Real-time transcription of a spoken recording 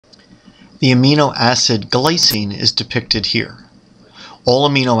The amino acid glycine is depicted here. All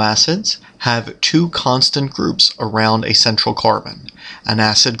amino acids have two constant groups around a central carbon, an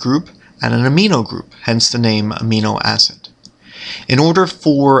acid group and an amino group, hence the name amino acid. In order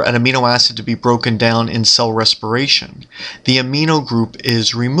for an amino acid to be broken down in cell respiration, the amino group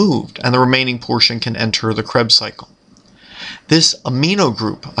is removed and the remaining portion can enter the Krebs cycle. This amino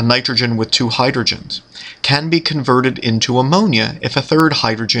group, a nitrogen with two hydrogens, can be converted into ammonia if a third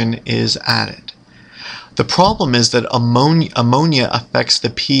hydrogen is added. The problem is that ammonia affects the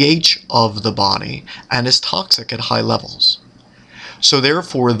pH of the body and is toxic at high levels. So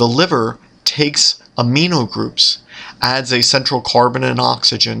therefore, the liver takes amino groups, adds a central carbon and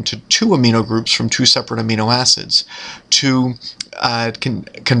oxygen to two amino groups from two separate amino acids to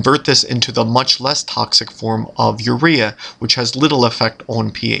convert this into the much less toxic form of urea, which has little effect on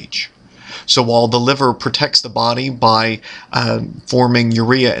pH. So while the liver protects the body by forming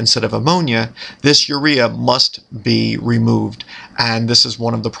urea instead of ammonia, this urea must be removed, and this is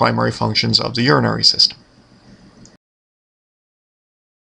one of the primary functions of the urinary system.